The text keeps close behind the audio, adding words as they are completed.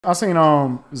I seen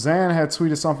Xan had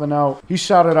tweeted something out. He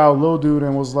shouted out Lil Dude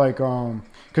and was like,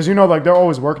 cause you know like they're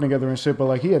always working together and shit, but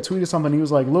like he had tweeted something. He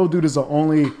was like, Lil Dude is the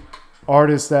only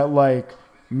artist that like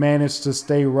managed to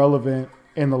stay relevant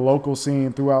in the local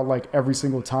scene throughout like every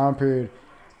single time period.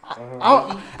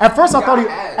 At first I thought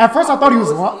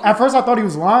he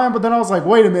was lying, but then I was like,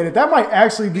 wait a minute, that might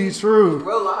actually be true.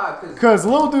 Because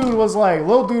Lil Dude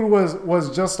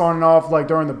was just starting off like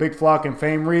during the Big Flock and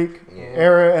Fame Reek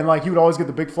era, and like he would always get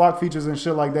the Big Flock features and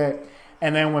shit like that.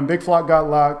 And then when Big Flock got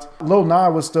locked, Lil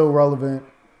Nas was still relevant,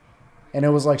 and it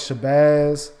was like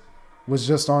Shabazz was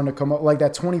just starting to come up, like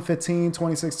that 2015,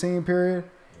 2016 period.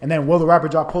 And then Will the Rapper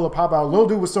dropped Pull Up Pop Out. Lil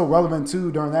Dude was still relevant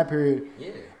too during that period.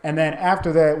 Yeah. And then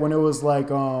after that, when it was like,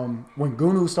 when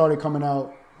Gunu started coming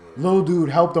out, Lil Dude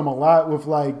helped them a lot with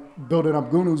like building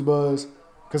up Gunu's buzz.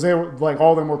 Cause they were like,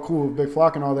 all of them were cool with Big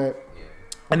Flock and all that. Yeah.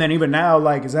 And then even now,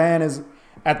 like Xan is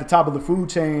at the top of the food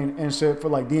chain and shit for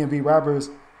like DMV rappers.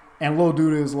 And Lil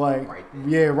Dude is like,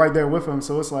 right there with him.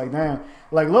 So it's like, damn.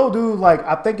 Like Lil Dude, like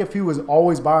I think if he was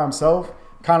always by himself,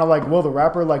 kind of like Will the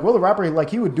Rapper, like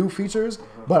he would do features,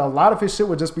 but a lot of his shit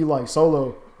would just be like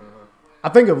solo. I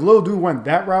think if Lil Dude went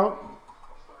that route,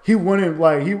 he wouldn't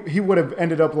like he would have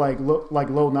ended up like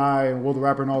Lil Nas and Will the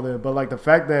Rapper and all that. But like the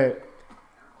fact that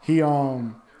he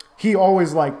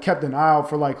always like kept an eye out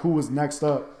for like who was next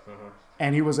up,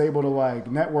 and he was able to like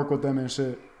network with them and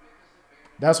shit.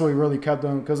 That's what he really kept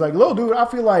them. Cause like Lil Dude, I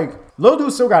feel like Lil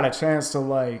Dude still got a chance to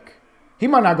like. He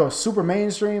might not go super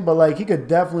mainstream, but like he could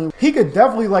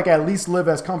definitely like at least live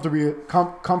as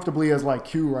comfortably as like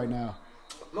Q right now.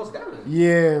 Most definitely.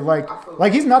 Yeah,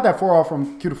 like he's not that far off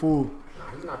from Q the Fool. No,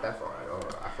 he's not that far at all.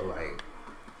 I feel like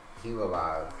he's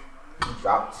alive.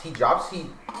 He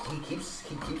keeps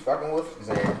fucking with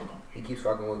Xan. He keeps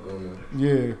fucking with Gunu.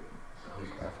 Yeah.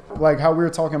 Like how we were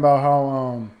talking about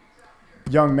how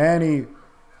Young Manny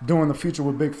doing the feature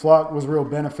with Big Flock was real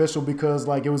beneficial because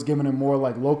like it was giving him more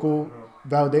like local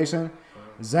validation.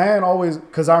 Xan always,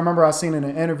 because I remember I seen in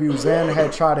an interview, Xan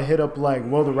had tried to hit up like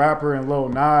Will the Rapper and Lil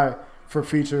Nas for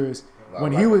features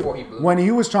when he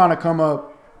was trying to come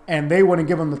up, and they wouldn't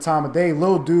give him the time of day.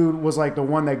 Lil Dude was like the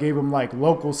one that gave him like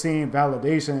local scene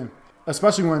validation,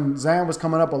 especially when Xan was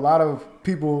coming up. A lot of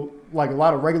people, like a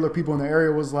lot of regular people in the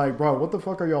area, was like, "Bro, what the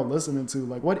fuck are y'all listening to?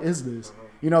 Like, what is this?"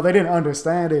 You know, they didn't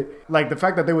understand it. Like the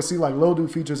fact that they would see like Lil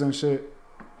Dude features and shit,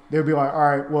 they'd be like,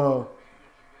 "All right, well,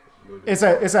 it's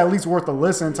at least worth a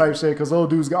listen," type shit, because Lil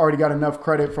Dude's already got enough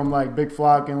credit from like Big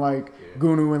Flock and like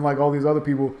Gunu and like all these other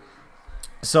people.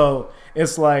 So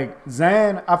it's like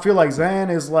Xan, I feel like Xan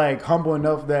is like humble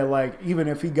enough that like even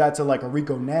if he got to like a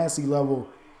Rico Nasty level,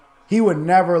 he would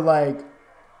never like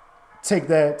take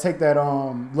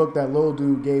that look that Lil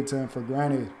Dude gave to him for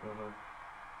granted.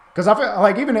 Because I feel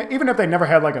like even if they never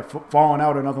had like a falling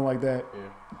out or nothing like that,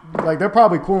 like they're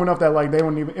probably cool enough that like he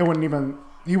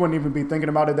wouldn't even be thinking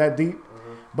about it that deep.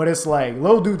 But it's like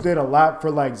Lil Dude did a lot for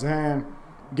like Xan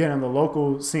getting the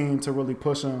local scene to really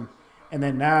push him. And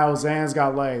then now Xan's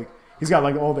got like, he's got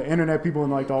like all the internet people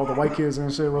and like all the white kids and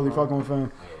shit really fucking with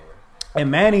him. And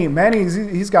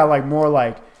Manny's got like more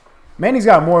like, Manny's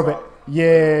got more of it.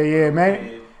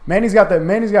 Manny's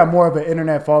got more of an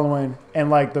internet following and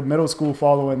like the middle school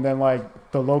following than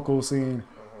like the local scene.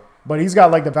 But he's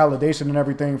got like the validation and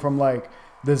everything from like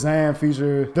the Xan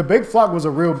feature. The Big Flock was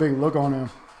a real big look on him.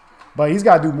 But he's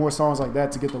got to do more songs like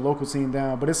that to get the local scene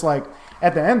down. But it's like,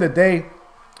 at the end of the day,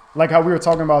 like how we were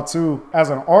talking about too, as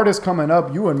an artist coming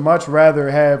up, you would much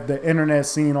rather have the internet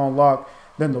scene on lock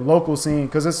than the local scene.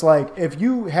 Because it's like, if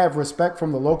you have respect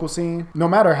from the local scene, no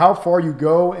matter how far you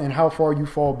go and how far you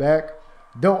fall back,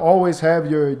 they'll always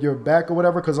have your back or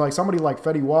whatever. Because like somebody like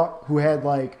Fetty Wap, who had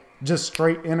like just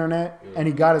straight internet and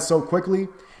he got it so quickly,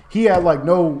 he had like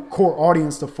no core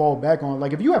audience to fall back on.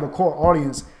 Like if you have a core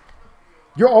audience,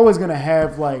 you're always going to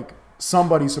have like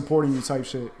somebody supporting you type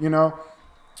shit, you know?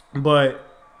 But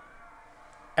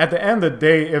at the end of the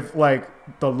day, if like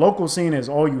the local scene is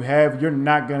all you have, you're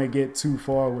not gonna get too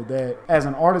far with that. As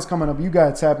an artist coming up, you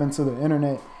gotta tap into the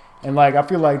internet, and like I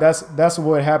feel like that's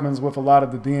what happens with a lot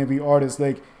of the DMV artists.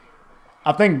 Like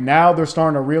I think now they're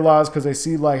starting to realize because they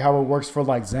see like how it works for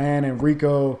like Xan and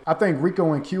Rico. I think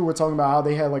Rico and Q were talking about how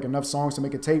they had like enough songs to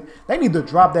make a tape. They need to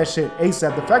drop that shit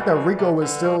ASAP. The fact that Rico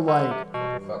is still like,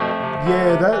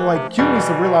 yeah, that like Q needs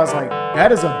to realize like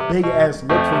that is a big ass look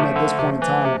for him at this point in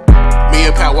time. Me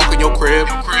and Pat walk in your crib.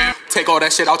 Take all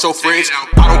that shit out your fridge.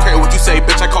 I don't care what you say,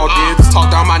 bitch, I call dibs.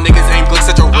 Talk down my niggas, aim blicks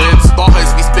at your ribs. Ball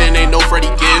heads be spinning, ain't no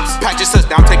Freddie Gibbs. Pack your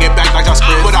touchdown, take it back like I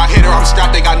script. When I hit her, I'm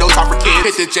strapped, they got no time for kids.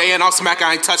 Hit the J and I'm smack,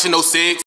 I ain't touching no cigs.